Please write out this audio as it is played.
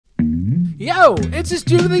Yo, it's a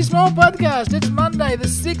Stupidly Small podcast. It's Monday, the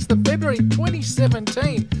 6th of February,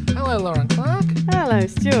 2017. Hello, Lauren Clark. Hello,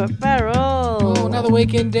 Stuart Farrell. Oh, another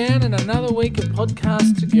weekend down and another week of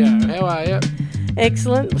podcasts to go. How are you?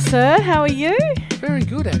 Excellent, sir. How are you? Very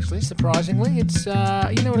good, actually, surprisingly. It's, you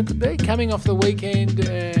know what it could be? Coming off the weekend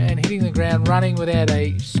and hitting the ground running without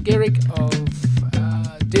a skerrick of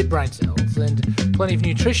dead brain cells and plenty of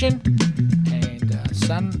nutrition and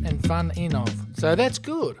sun and fun in of. So that's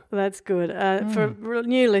good. That's good. For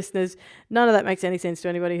new listeners, none of that makes any sense to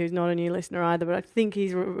anybody who's not a new listener either, but I think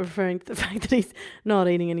he's referring to the fact that he's not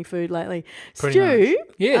eating any food lately. Pretty Stu,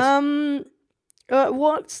 much. Yes.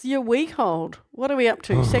 What's your week hold? What are we up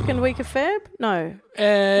to? Second week of Feb? No.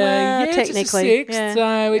 Yeah, technically. It's the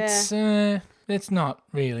 6th, so it's not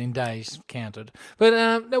really in days counted. But,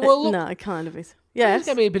 well, look. No, it kind of is. Yes. It's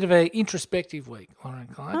going to be a bit of an introspective week, Lauren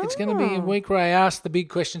Clark. Oh. It's going to be a week where I ask the big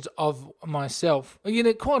questions of myself. You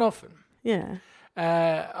know, quite often. Yeah.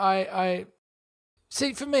 I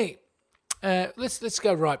see, for me, let's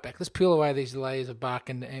go right back. Let's peel away these layers of bark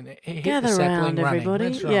and hit Gather the sapling around, running. everybody.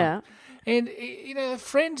 That's right. Yeah. And, you know,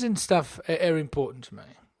 friends and stuff are important to me,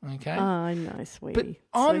 okay? Oh, I know, sweetie.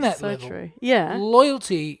 But on that so level, true. Yeah.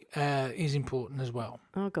 Loyalty is important as well.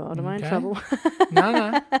 Oh, God, am I in trouble?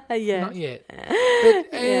 No, yeah. not yet.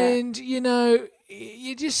 But, and, you know,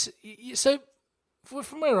 so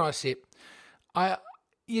from where I sit,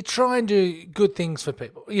 you try and do good things for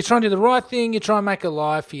people. You try and do the right thing. You try and make a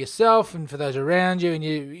life for yourself and for those around you. And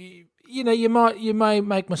you may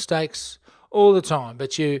make mistakes all the time,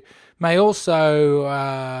 but you may also,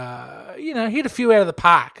 hit a few out of the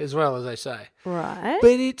park as well, as they say. Right. But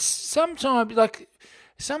it's sometimes,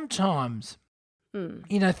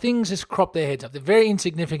 you know, things just crop their heads up. They're very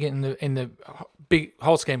insignificant in the big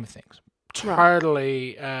whole scheme of things.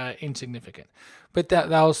 Totally insignificant. But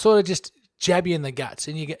they'll sort of just jab you in the guts,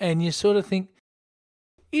 and you sort of think,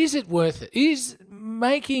 is it worth it? Is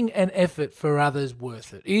making an effort for others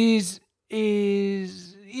worth it?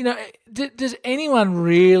 Does anyone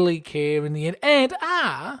really care in the end? And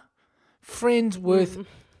are friends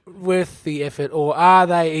worth the effort, or are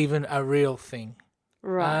they even a real thing?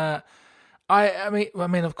 Right. I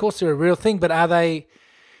mean, of course they're a real thing, but are they?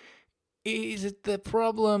 Is it the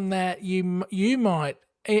problem that you might?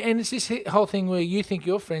 And it's this whole thing where you think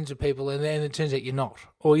you're friends with people, and then it turns out you're not.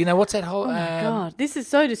 Or what's that whole? Oh my God, this is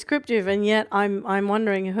so descriptive, and yet I'm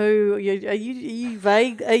wondering who are you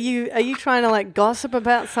vague? Are you trying to like gossip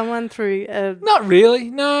about someone through? Not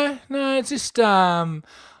really. No. It's just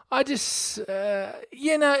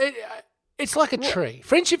it's like a tree.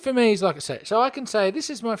 Friendship for me is like a tree. So I can say, this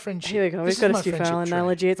is my friendship. Here we go. We've got a Stu Farrell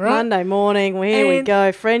analogy. It's right? Monday morning. Here we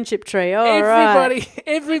go. Friendship tree. All right.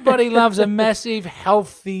 Everybody loves a massive,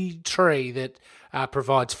 healthy tree that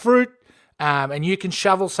provides fruit, and you can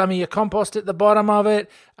shovel some of your compost at the bottom of it.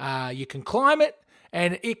 You can climb it,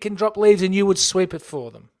 and it can drop leaves, and you would sweep it for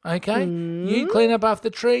them. Okay? You clean up after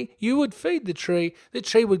the tree. You would feed the tree. The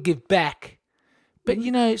tree would give back. But,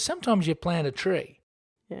 sometimes you plant a tree.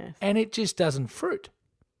 Yes. And it just doesn't fruit,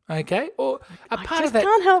 okay? Or a part I of that,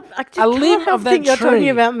 can't help. I just a limb can't help of that think you're tree, talking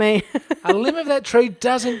about me. a limb of that tree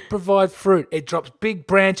doesn't provide fruit. It drops big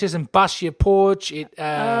branches and busts your porch. It,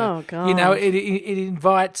 oh God! It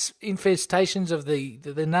invites infestations of the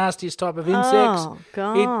nastiest type of insects. Oh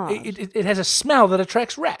God! It has a smell that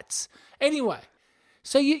attracts rats. Anyway,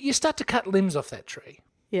 so you start to cut limbs off that tree.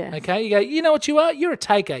 Yeah. Okay. You go. You know what you are? You're a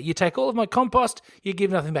taker. You take all of my compost. You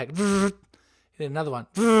give nothing back. Another one.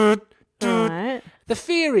 Right. The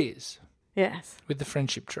fear is, with the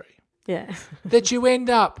friendship tree, that you end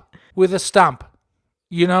up with a stump.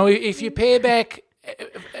 If you pare back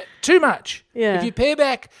too much, if you pare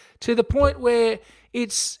back to the point where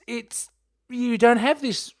it's you don't have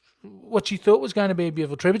this what you thought was going to be a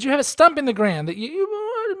beautiful tree, but you have a stump in the ground that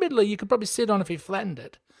admittedly you could probably sit on if you flattened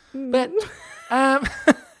it. But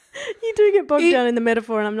you do get bogged down in the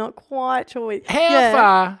metaphor, and I'm not quite sure.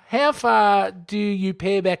 How far do you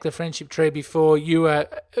pare back the friendship tree before you are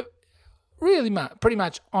really pretty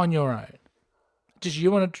much on your own? Just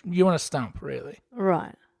you want to stump, really?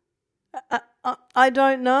 Right. I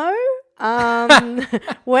don't know.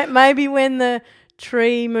 Maybe when the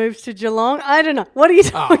tree moves to Geelong. I don't know. What are you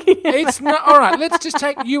talking about? It's not all right. Let's just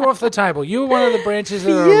take you off the table. You're one of the branches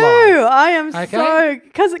that are alive. I am so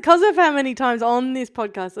because of how many times on this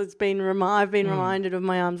podcast I've been reminded of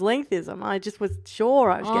my arm's lengthism. I just was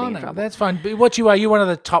sure I was getting in trouble. That's fine. But what you are, you're one of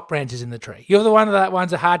the top branches in the tree. You're the one of that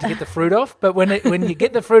ones that are hard to get the fruit off. But when you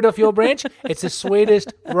get the fruit off your branch, it's the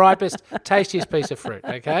sweetest, ripest, tastiest piece of fruit.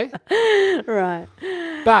 Okay. Right.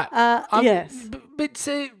 But yes. But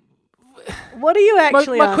see. What are you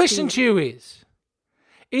actually My asking? question to you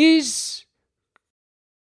is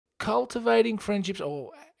cultivating friendships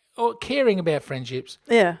or caring about friendships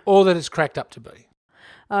all that it's cracked up to be.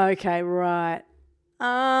 Okay, right.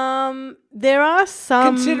 There are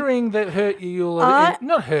some... Considering the hurt you'll...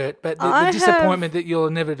 not hurt, but the disappointment that you'll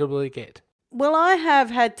inevitably get. Well, I have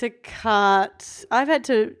had to cut... I've had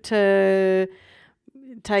to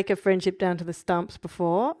take a friendship down to the stumps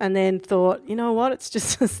before and then thought, you know what, it's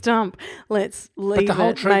just a stump. Let's leave But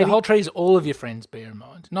the whole tree is all of your friends, bear in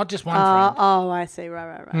mind, not just one friend. Oh, I see.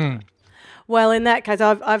 Right. Well, in that case,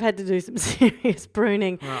 I've had to do some serious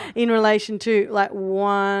pruning in relation to like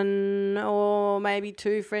one or maybe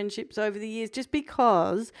two friendships over the years, just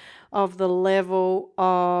because of the level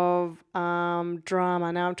of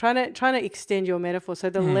drama. Now, I'm trying to extend your metaphor. So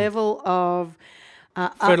the level of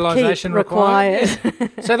fertilisation required.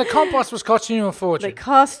 So the compost was costing you a fortune.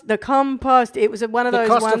 The compost. It was one of those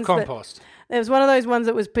ones. The cost of compost. It was one of those ones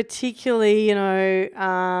that was particularly,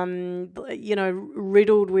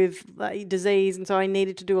 riddled with disease, and so I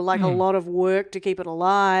needed to do a lot of work to keep it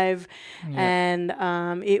alive, and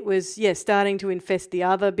it was starting to infest the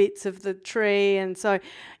other bits of the tree, and so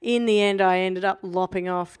in the end I ended up lopping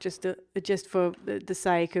off just for the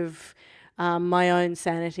sake of my own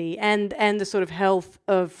sanity and the sort of health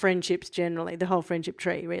of friendships generally, the whole friendship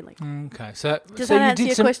tree, really. Okay. So does that answer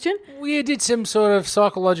your question? You did some sort of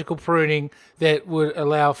psychological pruning that would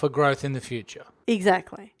allow for growth in the future.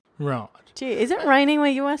 Exactly. Right. Gee, is it raining where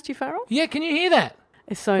you are, Stu Farrell? Yeah, can you hear that?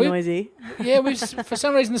 It's so noisy. Yeah, we've for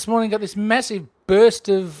some reason this morning got this massive burst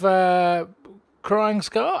of crying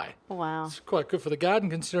sky. Wow. It's quite good for the garden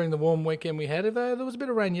considering the warm weekend we had. There was a bit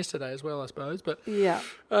of rain yesterday as well, I suppose. But yeah.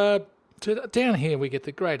 Down here we get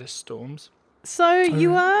the greatest storms. So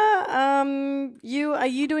you are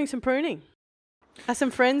you doing some pruning? Are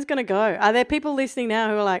some friends going to go? Are there people listening now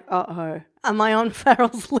who are like, uh-oh, am I on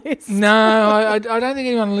Farrell's list? No, I don't think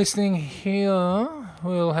anyone listening here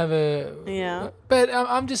will have a... Yeah. But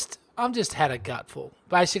I'm just had a gutful.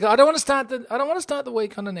 Basically, I don't want to start the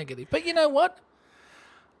week on a negative. But you know what?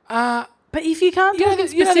 But if you can't talk in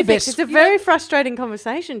specifics, it's a very frustrating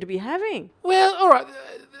conversation to be having. Well, all right.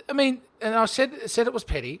 I mean, and I said it was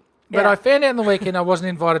petty, but I found out on the weekend I wasn't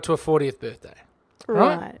invited to a 40th birthday.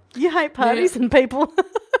 Right? You hate parties and people.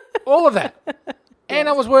 All of that. And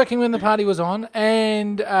I was working when the party was on,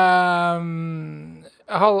 and a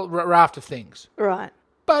whole raft of things. Right.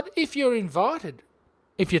 But if you're invited,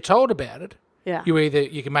 if you're told about it,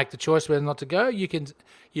 you can make the choice whether or not to go. You can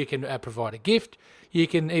provide a gift. You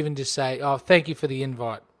can even just say, "Oh, thank you for the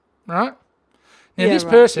invite." Right. Now, this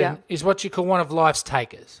person is what you call one of life's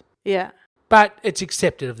takers. Yeah. But it's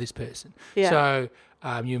accepted of this person. Yeah. So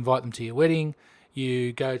you invite them to your wedding.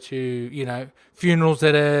 You go to, funerals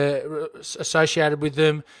that are associated with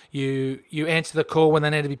them. You answer the call when they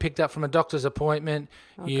need to be picked up from a doctor's appointment.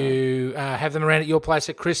 Okay. You have them around at your place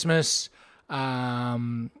at Christmas.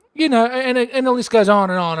 And the list goes on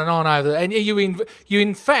and on and on over. And you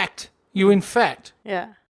in fact give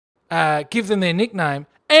them their nickname.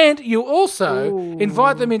 And you also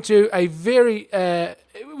invite them into a very,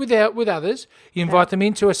 with others, you invite them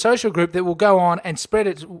into a social group that will go on and spread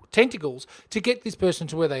its tentacles to get this person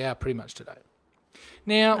to where they are pretty much today.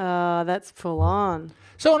 Now, that's full on.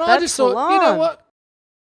 So I just thought, you know what?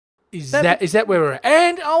 Is that where we're at?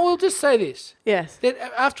 And I will just say this. Yes. That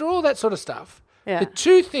after all that sort of stuff, the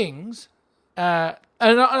two things, and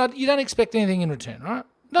you don't expect anything in return, right?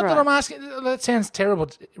 Not that I'm asking. That sounds terrible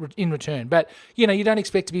in return, but you don't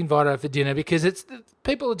expect to be invited over for dinner because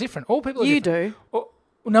people are different. All people are different. You do.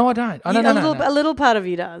 No, I don't. A little part of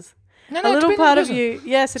you does. No, a little part of you.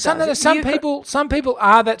 Yes, it does. Some people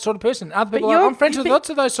are that sort of person. Other people I'm friends with lots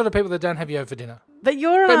of those sort of people that don't have you over for dinner. But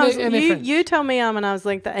you tell me I'm an arm's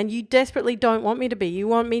length, and you desperately don't want me to be. You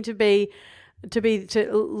want me to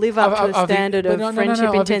live up to the standard of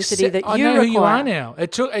friendship intensity that you require. I know who you are now.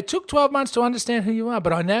 It took 12 months to understand who you are,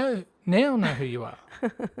 but I now know who you are.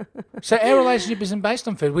 So our relationship isn't based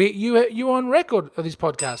on food. You're on record of this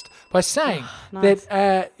podcast by saying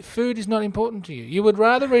that food is not important to you. You would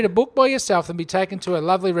rather read a book by yourself than be taken to a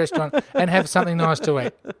lovely restaurant and have something nice to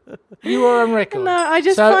eat. You are on record. No, I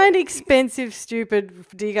just find expensive, stupid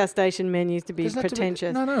degustation menus to be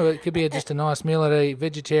pretentious. No, it could be just a nice meal at a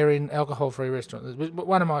vegetarian, alcohol-free restaurant. It's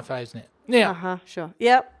one of my faves now. Now, sure.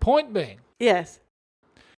 Yep. Point being. Yes.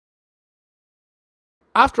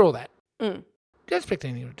 After all that, don't expect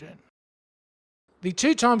anything in return. The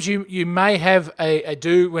two times you may have a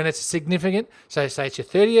do when it's significant, so say it's your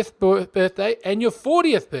 30th birthday and your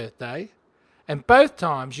 40th birthday, and both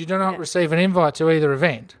times you do not receive an invite to either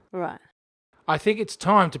event. Right. I think it's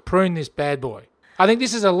time to prune this bad boy. I think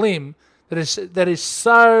this is a limb that is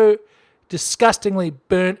so disgustingly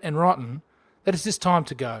burnt and rotten that it's just time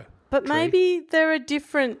to go. But tree. maybe there are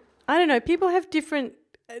different, I don't know, people have different,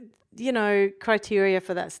 criteria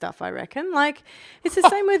for that stuff, I reckon. Like, it's the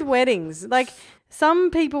same with weddings. Like,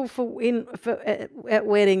 some people at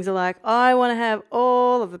weddings are like, I want to have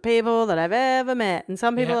all of the people that I've ever met. And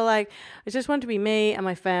some people are like, I just want to be me and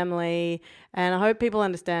my family, and I hope people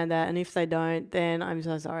understand that. And if they don't, then I'm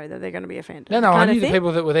so sorry that they're going to be offended. No, I knew the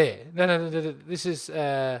people that were there. No. This is...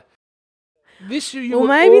 this you well,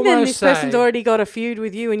 maybe then this person's already got a feud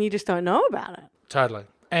with you and you just don't know about it. Totally.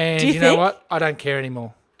 And you know what? I don't care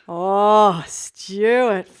anymore. Oh,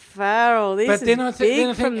 Stuart Farrell. This but is then I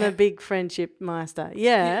big from the Big Friendship Master.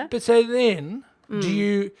 Yeah. But so then, do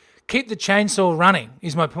you keep the chainsaw running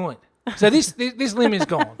is my point. So this limb is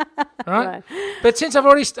gone, right? But since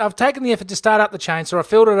I've taken the effort to start up the chainsaw, I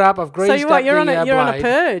filled it up, I've greased up the blade. You're on a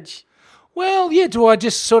purge. Well, yeah, do I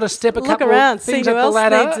just sort of step a couple around, of things see up who the else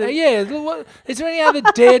ladder? needs it. Yeah. Is there any other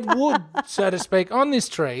dead wood, so to speak, on this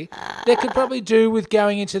tree that could probably do with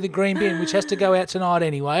going into the green bin, which has to go out tonight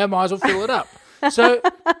anyway? I might as well fill it up. So,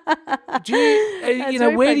 do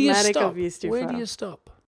you, where do you stop? Where do you stop?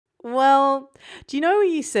 Well, do you know what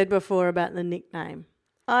you said before about the nickname?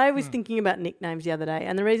 I was thinking about nicknames the other day,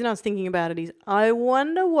 and the reason I was thinking about it is I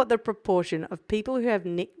wonder what the proportion of people who have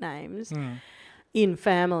nicknames in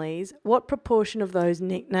families, what proportion of those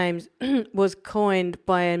nicknames was coined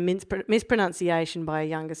by a mispronunciation by a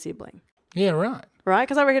younger sibling? Yeah, right. Right?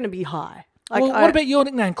 Because I reckon it'd be high. Like, what about your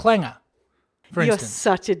nickname, Clanger, for you're instance?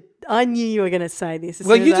 such a... I knew you were going to say this.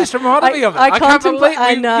 Well, you just reminded me of it. I can't believe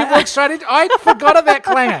I know. You walked straight into... I forgot about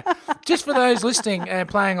Clanger. Just for those listening and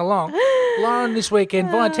playing along, Lauren this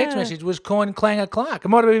weekend via text message was coined Clanger Clark. It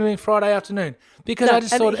might have been Friday afternoon because I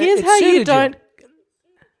just thought it suited you.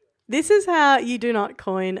 This is how you do not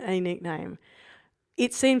coin a nickname.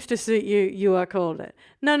 It seems to suit you. You are called it.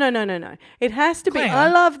 No. It has to be. Clanger. I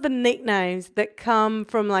love the nicknames that come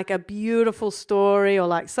from like a beautiful story or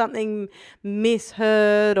like something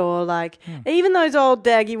misheard or like even those old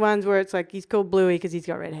daggy ones where it's like he's called Bluey because he's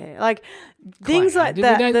got red hair. Like things like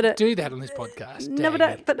that. We don't do that on this podcast. No,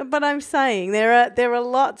 but I'm saying there are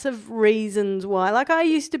lots of reasons why. Like I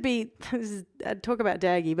used to be. I'd talk about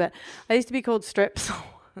daggy, but I used to be called Strepsil.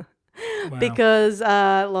 Wow. Because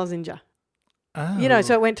lozenger. Oh.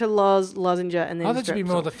 So it went to lozenge, and then I thought you'd be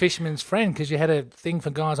more the fisherman's friend because you had a thing for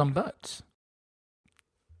guys on boats.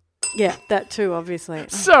 Yeah, that too, obviously.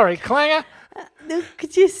 Sorry, Clanger.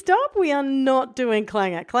 Could you stop? We are not doing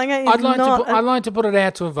Clanger. Clanger is I'd like to put it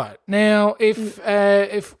out to a vote. Now, if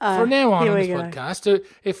from now on this podcast,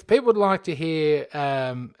 if people would like to hear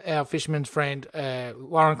our fisherman's friend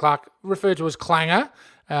Warren Clark referred to as Clanger,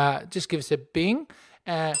 just give us a bing.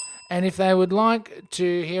 And if they would like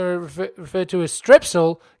to hear it referred to as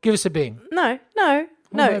Strepsil, give us a bing. No.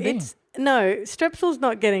 Strepsil's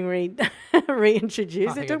not getting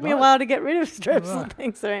reintroduced. It took me a while to get rid of Strepsil. Right.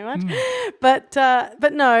 Thanks very much. But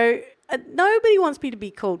no, nobody wants me to be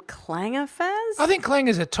called Clanger Faz. I think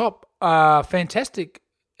Clanger's a top, fantastic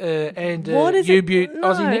and U-Butte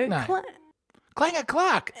Aussie nickname. Clanger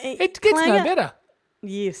Clark. It gets no better.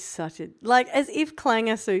 You're such a... Like, as if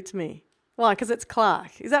Clanger suits me. Why? Because it's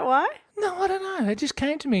Clark. Is that why? No, I don't know. It just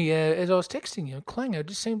came to me as I was texting you. Clanger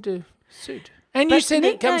just seemed to suit. And you said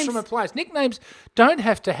it comes from a place. Nicknames don't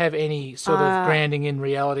have to have any sort of grounding in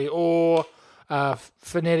reality or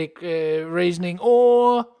phonetic reasoning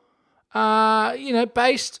or,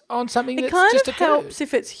 based on something that's just occurred. It kind of helps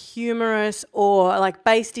if it's humorous or like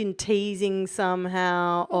based in teasing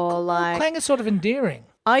somehow or like... Clanger's sort of endearing.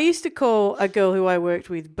 I used to call a girl who I worked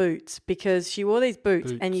with Boots because she wore these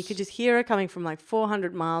boots and you could just hear her coming from like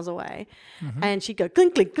 400 miles away and she'd go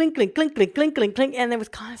clink, clink, clink, clink, clink, clink, clink, clink, clink, and it was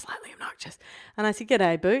kind of slightly obnoxious. And I said,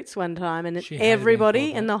 "G'day, Boots," one time, and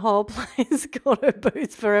everybody in the whole place called her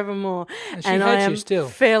Boots forevermore. And I am still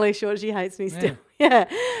fairly sure she hates me still. Yeah.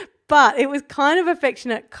 But it was kind of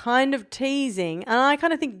affectionate, kind of teasing. And I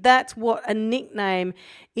kind of think that's what a nickname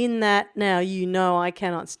in that, now I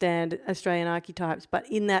cannot stand Australian archetypes, but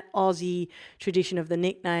in that Aussie tradition of the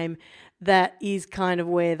nickname, that is kind of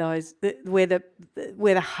where the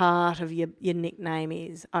heart of your nickname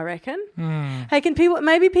is, I reckon. Hey,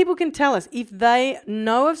 maybe people can tell us if they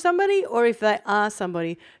know of somebody or if they are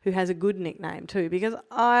somebody who has a good nickname too, because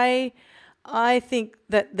I think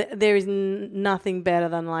that there is nothing better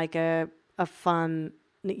than like a fun...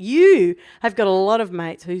 You have got a lot of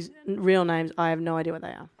mates whose real names I have no idea what they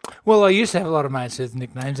are. Well, I used to have a lot of mates with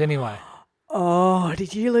nicknames anyway. Oh,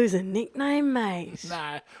 did you lose a nickname, mate?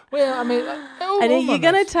 No. Well, I mean... And are you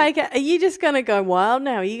going to take it? Are you just going to go wild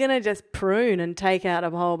now? Are you going to just prune and take out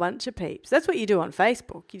a whole bunch of peeps? That's what you do on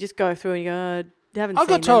Facebook. You just go through and you go, haven't I seen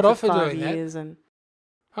got told them off for for 5 doing that. years. And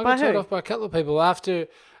I By got told who? off by a couple of people after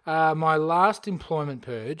my last employment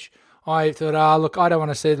purge. I thought, look, I don't want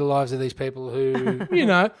to see the lives of these people who,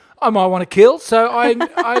 I might want to kill. So I'm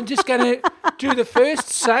just going to do the first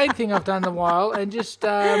sane thing I've done in a while and just,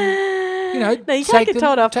 no, you can't take get them,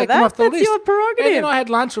 told off for take them that. off the That's list. your prerogative. And then I had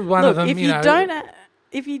lunch with one Look, of them. if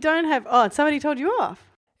you don't have, somebody told you off.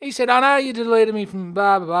 He said, I know you deleted me from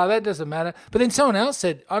blah, blah, blah. That doesn't matter. But then someone else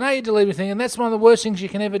said, I know you deleted me, and that's one of the worst things you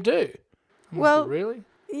can ever do. Well, really?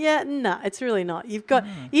 Yeah, no, it's really not. You've got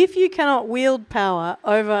if you cannot wield power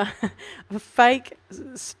over a fake,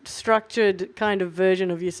 structured kind of version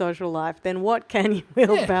of your social life, then what can you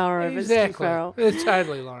wield power over? Exactly. It's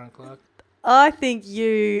totally Lauren Clark. I think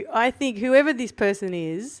whoever this person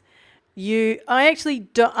is,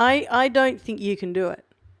 I don't think you can do it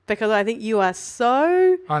because I think you are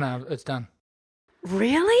so. I know it's done.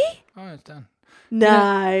 Really? Oh, it's done.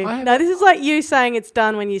 No, this is like you saying it's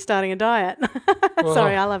done when you're starting a diet. Well,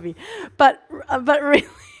 sorry, I love you, but really,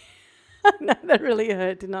 no, that really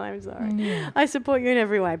hurt, didn't I? I'm sorry. Yeah. I support you in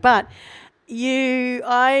every way, but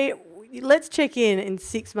let's check in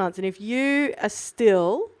 6 months, and if you are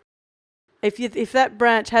still, if that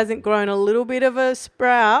branch hasn't grown a little bit of a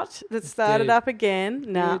sprout that started up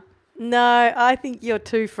again, no, I think you're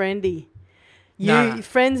too friendly.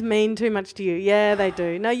 Friends mean too much to you. Yeah, they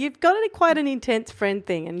do. No, you've got quite an intense friend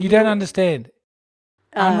thing. And you don't understand.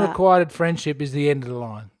 Unrequited friendship is the end of the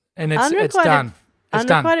line. And it's done.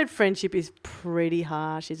 Unrequited friendship is pretty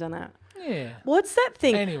harsh, isn't it? Yeah. What's that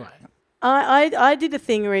thing? Anyway. I did a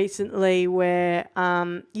thing recently where,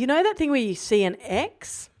 that thing where you see an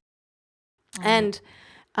ex? And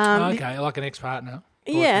okay, like an ex-partner.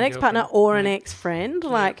 Yeah, an ex-partner or an ex-friend.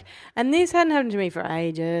 And this hadn't happened to me for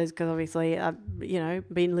ages because obviously I've,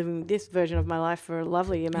 been living this version of my life for a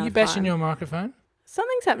lovely amount of time. Are you bashing your microphone?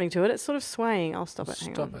 Something's happening to it. It's sort of swaying. I'll stop it. Hang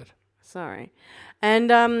on. Stop it. Sorry.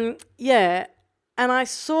 And, and I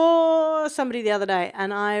saw somebody the other day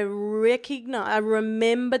and I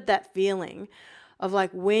remembered that feeling of like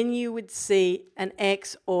when you would see an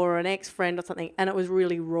ex or an ex-friend or something and it was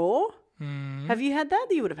really raw. Mm. Have you had that?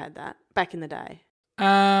 You would have had that back in the day.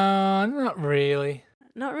 Not really.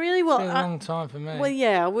 Not really. Well, it's been a long time for me. Well,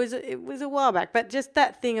 yeah, it was a while back, but just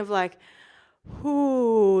that thing of like,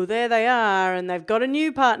 ooh, there they are, and they've got a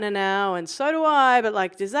new partner now, and so do I. But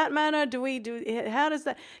like, does that matter? How does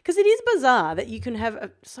that? Because it is bizarre that you can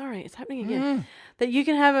have it's happening again. That you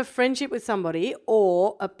can have a friendship with somebody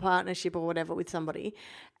or a partnership or whatever with somebody,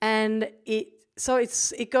 and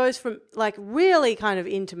it goes from like really kind of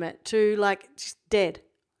intimate to like just dead.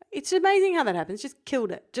 It's amazing how that happens. Just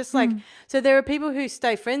killed it. Just like, so there are people who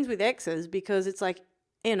stay friends with exes because it's like,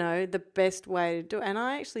 the best way to do it. And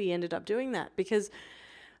I actually ended up doing that because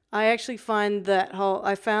I actually found that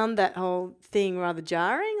whole thing rather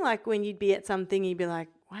jarring. Like when you'd be at something, you'd be like,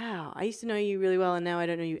 wow, I used to know you really well and now I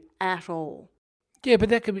don't know you at all. Yeah, but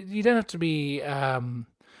that could be, you don't have to be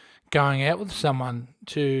going out with someone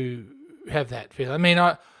to have that feeling. I mean,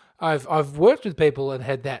 I've worked with people and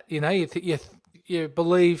had that, you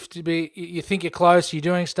believe to be, you think you're close, you're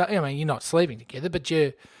doing stuff. I mean, you're not sleeping together, but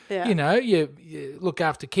you look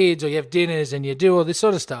after kids or you have dinners and you do all this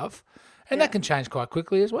sort of stuff. And that can change quite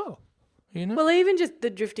quickly as well, Well, even just the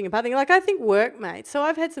drifting apart thing. Like I think workmates. So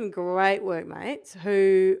I've had some great workmates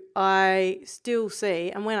who I still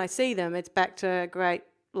see. And when I see them, it's back to great,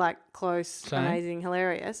 like close, amazing,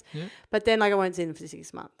 hilarious. Yeah. But then like I won't see them for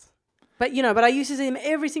 6 months. But, but I used to see them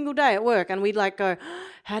every single day at work and we'd like go,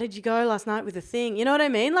 how did you go last night with the thing? You know what I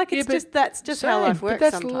mean? Like that's just how life works But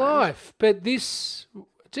that's sometimes. life. But this,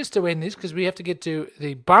 just to end this, because we have to get to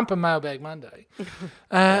the bumper Mailbag Monday.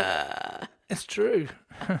 It's true.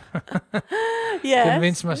 Yes.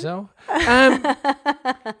 Convince myself.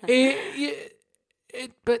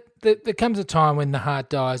 But there comes a time when the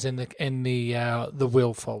heart dies and the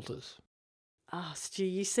will falters. Oh, Stu,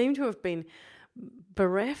 you seem to have been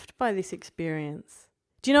bereft by this experience.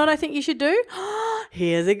 Do you know what I think you should do?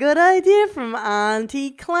 Here's a good idea from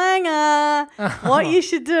Auntie Clanger. What you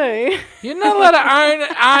should do. You're not allowed to own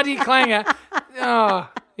Auntie Clanger. Oh,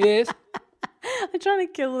 yes. I'm trying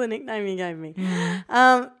to kill the nickname you gave me.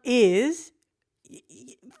 Is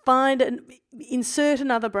insert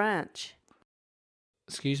another branch.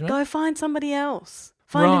 Excuse me? Go find somebody else.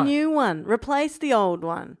 Find a new one. Replace the old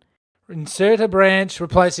one. Insert a branch,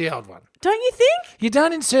 replace the old one. Don't you think? You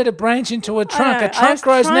don't insert a branch into a trunk. A trunk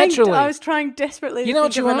grows naturally. I was trying desperately to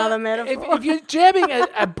think of another metaphor. If you're jabbing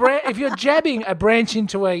if you're jabbing a branch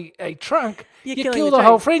into a trunk, you kill the tree.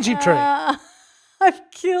 whole friendship tree. I've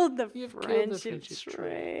killed the friendship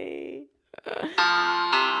tree.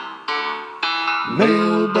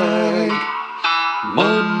 Mailbag,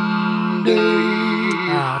 Monday.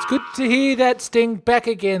 It's good to hear that sting back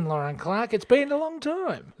again, Lauren Clark. It's been a long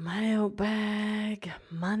time. Mailbag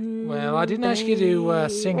Monday. Well, I didn't ask you to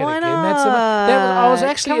sing it Why again. not? I was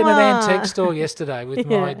actually Come in an on. antique store yesterday with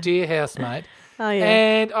my dear housemate, Oh, yeah.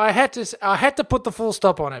 and I had to put the full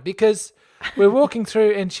stop on it because we're walking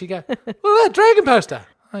through, and she goes, "Look at that dragon poster."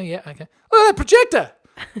 Oh yeah, okay. Look at that projector.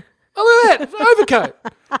 Oh, look at that overcoat.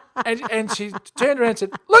 And she turned around and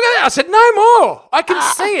said, "Look at that." I said, "No more. I can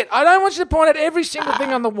see it. I don't want you to point at every single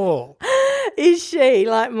thing on the wall." Is she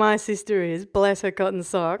like my sister is? Bless her cotton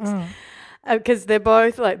socks. Because they're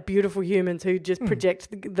both like beautiful humans who just project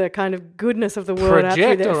the kind of goodness of the world out through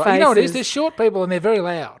Project, their all faces. right. You know what it is? They're short people and they're very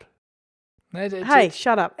loud. Hey,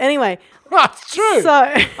 shut up. Anyway, It's true.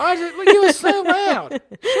 so Look, you were so loud.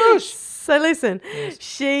 Shush. so listen, Yes.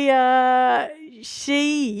 she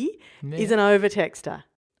is an overtexter.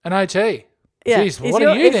 An OT. Yeah. Jeez, what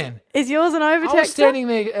are you then? Is yours an overtexter? I was standing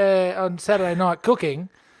there on Saturday night cooking,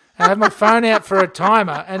 and I had my phone out for a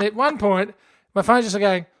timer, and at one point, my phone just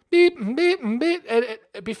going beep, beep, beep. And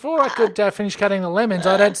before I could finish cutting the lemons,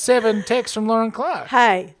 I'd had 7 texts from Lauren Clark.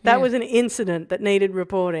 Hey, that Yeah. was an incident that needed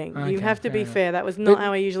reporting. You Okay, have to be fair fair. That was not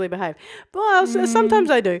how I usually behave. Well, sometimes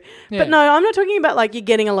I do. Yeah. But no, I'm not talking about like you're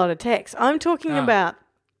getting a lot of texts. I'm talking about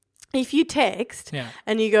if you text Yeah.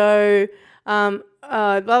 and you go,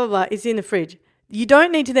 blah, blah, blah, it's in the fridge. You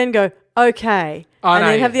don't need to then go, okay. Oh, and no,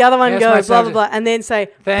 then yeah. have the other one That's go, my blah, blah, subject. blah, and then say,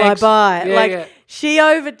 Thanks. bye-bye. Yeah, like, yeah. she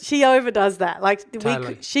overdoes that. Like,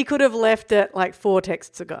 Totally. she could have left it like 4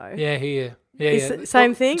 texts ago. Yeah, here. Yeah, It's yeah. the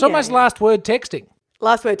same thing? It's almost Yeah. last word texting.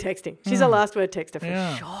 Last word texting. She's a last word texter for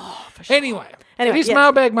Yeah. sure. Anyway, this yes.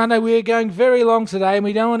 Mailbag Monday, we're going very long today, and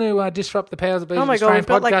we don't want to disrupt the powers that be of Oh the my God, Australian we've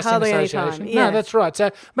got, like, Podcasting hardly any Association. time. No, Yeah. that's right. So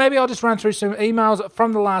maybe I'll just run through some emails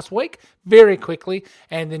from the last week very quickly,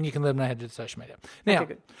 and then you can let them know how to do the social media. Now,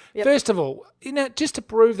 good. Yep. first of all, just to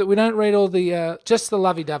prove that we don't read all the just the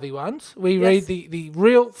lovey-dovey ones, we read the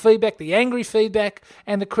real feedback, the angry feedback,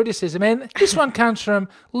 and the criticism. And this one comes from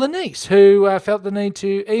Lenice, who felt the need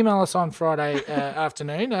to email us on Friday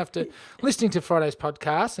afternoon after listening to Friday's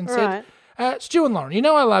podcast and said, Stu and Lauren, you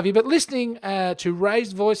know I love you, but listening to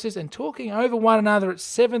raised voices and talking over one another at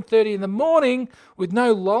 7:30 in the morning with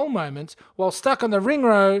no lull moments while stuck on the ring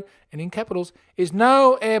road, and in capitals, is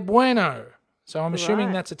no bueno. So I'm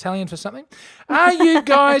assuming that's Italian for something. Are you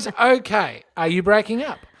guys okay? Are you breaking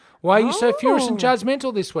up? Why are you so furious and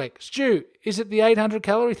judgmental this week? Stu, is it the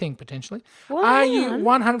 800-calorie thing, potentially? Well, are hang you on.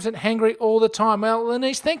 100% hangry all the time? Well,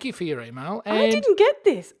 Lenice, thank you for your email. I didn't get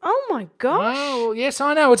this. Oh, my gosh. Well, yes,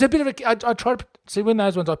 I know. It's a bit of a... I try to... See, when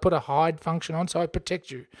those ones, I put a hide function on, so I protect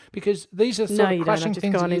you. Because these are No, sort you of don't. crushing I've just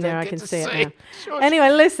things gone that you in there. don't I get can to see it see. now. Shush. Anyway,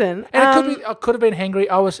 listen. And it could be... I could have been hangry.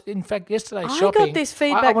 I was, in fact, yesterday I shopping. got this I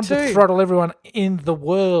feedback wanted to too. throttle everyone in the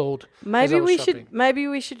world. as I was shopping. Maybe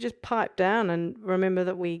we should just pipe down and remember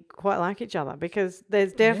that we quite like each other, because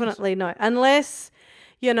there's definitely no, unless,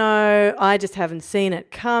 you know, I just haven't seen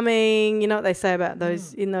it coming. You know what they say about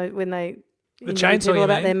those when they chainsaw, people you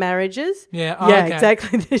about mean? their marriages. Yeah, yeah, okay.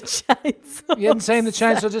 exactly. The chainsaw. You hadn't seen the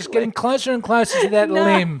chainsaw just getting closer and closer to that No.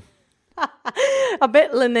 limb. I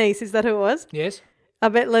bet Lenice, is that who it was? Yes? I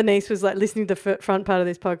bet Lenice was like listening to the front part of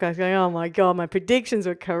this podcast going, oh my God, my predictions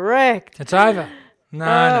were correct. It's over. No,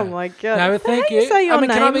 Oh, no. my God. No, So thank how do you say your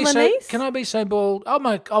can I name, be Lenice? Can I be so bold?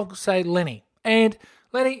 I'll say Lenny. And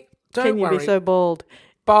Lenny, don't Can you worry. be so bold?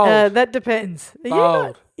 bold. That depends. Are you Bold.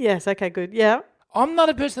 not- Yes, okay, good. Yeah. I'm not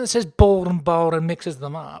a person that says bold and mixes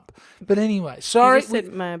them up. But anyway, sorry. You just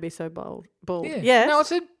said, may I be so bold? Bold. yeah. Yes. No, I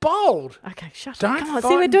said bold. Okay, shut Don't up. Come on, fight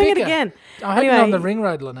see, we're and doing it bicker. again. I hope you're Anyway. on the ring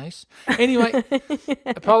road, Lenice. Anyway,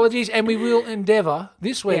 apologies, and we will endeavour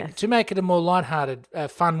this week Yes. to make it a more lighthearted,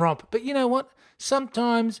 fun romp. But you know what?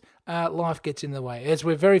 Sometimes life gets in the way, as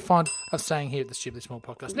we're very fond of saying here at the Stupidly Small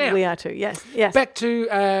Podcast. Now, We are too, yes. Yes. back to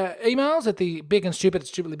emails at the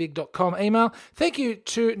bigandstupid@stupidlybig.com email. Thank you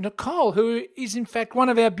to Nicole, who is in fact one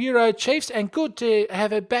of our bureau chiefs, and good to have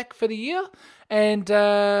her back for the year. And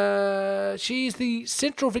she's the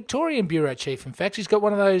Central Victorian Bureau Chief. In fact, she's got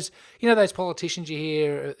one of those, you know, those politicians you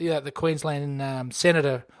hear, the Queensland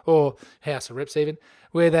Senator or House of Reps even,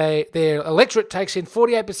 where their electorate takes in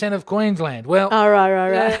 48% of Queensland. Well, Oh,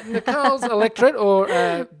 right. Nicole's electorate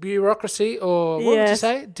or bureaucracy or what would you Yes.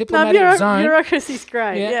 say? No, Diplomatic zone. bureaucracy's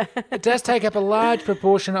great. Yeah. It does take up a large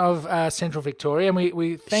proportion of Central Victoria, and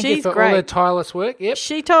we thank She's you for all great. her tireless work. Yep.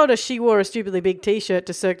 She told us she wore a stupidly big T-shirt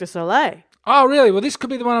to Cirque du Soleil. Oh, really? Well, this could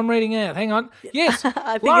be the one I'm reading out. Hang on. Yes,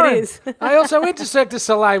 I think Lauren, it is. I also went to Cirque du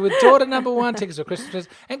Soleil with daughter number 1 tickets for Christmas.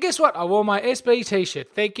 And guess what? I wore my SB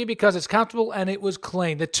T-shirt. Thank you, because it's comfortable and it was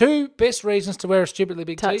clean. The 2 best reasons to wear a stupidly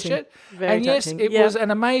big Touching. T-shirt. Very and yes, touching. it was an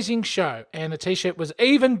amazing show. And the T-shirt was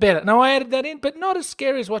even better. No, I added that in, but not as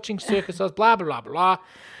scary as watching Circus. I was blah, blah, blah, blah.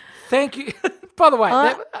 Thank you. By the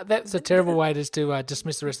way, that's a terrible way to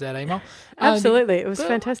dismiss the rest of that email. Absolutely. It was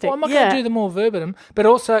fantastic. Well, I'm not going to do them all verbatim, but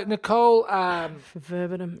also Nicole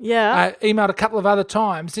verbatim. Yeah. emailed a couple of other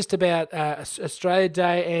times just about Australia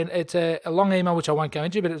Day, and it's a long email which I won't go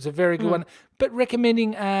into, but it was a very good one. But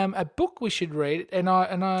recommending a book we should read, and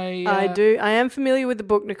I do. I am familiar with the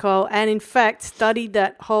book, Nicole, and in fact studied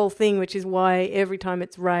that whole thing, which is why every time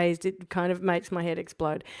it's raised, it kind of makes my head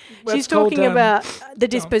explode. Well, she's talking about the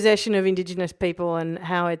dispossession of Indigenous people and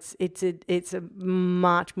how it's a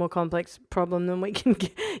much more complex problem than we can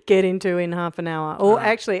get into in half an hour. Or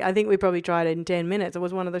actually, I think we probably tried it in 10 minutes. It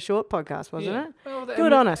was one of the short podcasts, wasn't it? Well,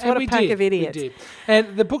 good on us. What a pack of idiots. We did.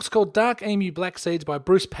 And the book's called Dark Emu Black Seeds by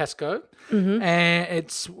Bruce Pascoe. Mm-hmm. And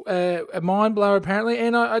it's a mind blower apparently,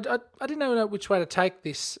 and I didn't know which way to take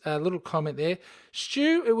this little comment there.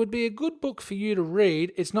 Stu, it would be a good book for you to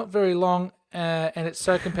read. It's not very long, and it's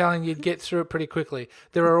so compelling you'd get through it pretty quickly.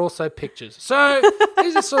 There are also pictures. So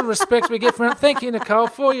these are sort of respects we get from it. Thank you, Nicole,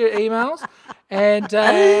 for your emails. And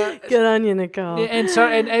good on you, Nicole. Yeah,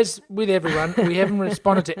 and as with everyone, we haven't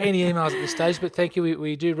responded to any emails at this stage, but thank you.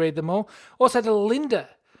 We do read them all. Also to Linda.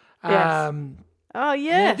 Yes. Oh,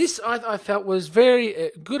 yes. This I felt was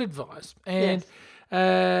very good advice. And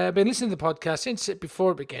been listening to the podcast since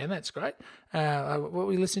before it began. That's great. What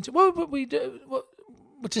we listen to. What we do. What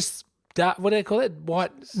just dark, what do they call it?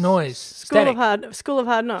 White noise. School of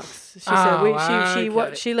Hard Knocks. She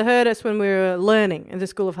said she heard us when we were learning in the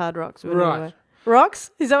School of Hard Rocks. Right.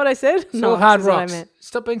 Rocks? Is that what I said? School of Hard Rocks.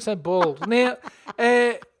 Stop being so bald. Now,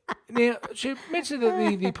 she mentioned that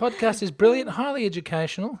the podcast is brilliant, highly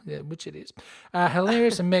educational, which it is,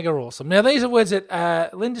 hilarious and mega awesome. Now, these are words that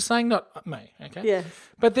Linda's saying, not me, okay? Yeah.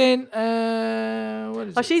 But then, what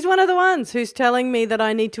is it? She's one of the ones who's telling me that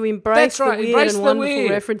I need to embrace the weird and wonderful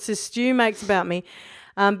references Stu makes about me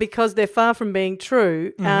because they're far from being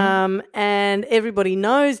true, and everybody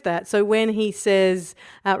knows that. So when he says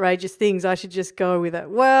outrageous things, I should just go with it.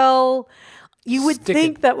 Well, you would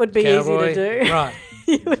think that would be easy to do. Right.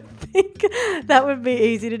 You would think that would be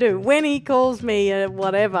easy to do. When he calls me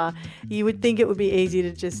whatever, you would think it would be easy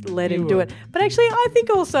to just let him do it. But actually, I think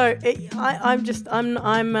also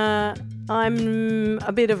I'm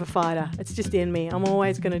a bit of a fighter. It's just in me. I'm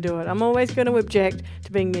always going to do it. I'm always going to object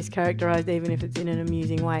to being mischaracterised, even if it's in an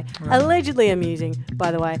amusing way. Right. Allegedly amusing,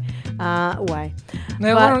 by the way. Now,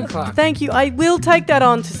 Lauren Clark. Thank you. I will take that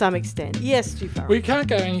on to some extent. Yes, Stu Farrell. We can't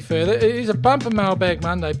go any further. It is a bumper Mailbag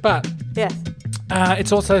Monday, but yes.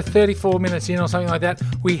 It's also 34 minutes in or something like that.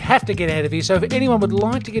 We have to get out of here. So if anyone would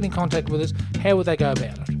like to get in contact with us, how would they go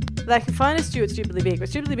about it? They can find us, Stu, at Stupidly Big. We're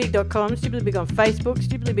stupidlybig.com, Stupidly Big on Facebook,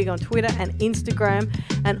 Stupidly Big on Twitter and Instagram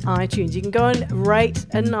and iTunes. You can go and rate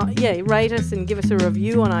us and give us a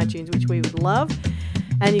review on iTunes, which we would love.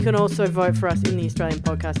 And you can also vote for us in the Australian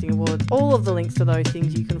Podcasting Awards. All of the links to those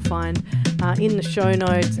things you can find in the show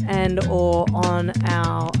notes and or on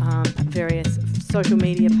our various social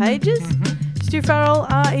media pages. Mm-hmm. Stu Farrell,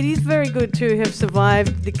 it is very good to have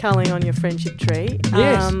survived the culling on your friendship tree.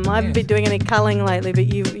 Yes, I haven't been doing any culling lately, but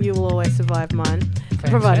you will always survive mine,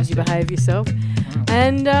 provided you behave yourself.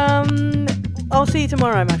 And I'll see you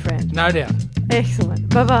tomorrow, my friend. No doubt. Excellent.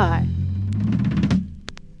 Bye-bye.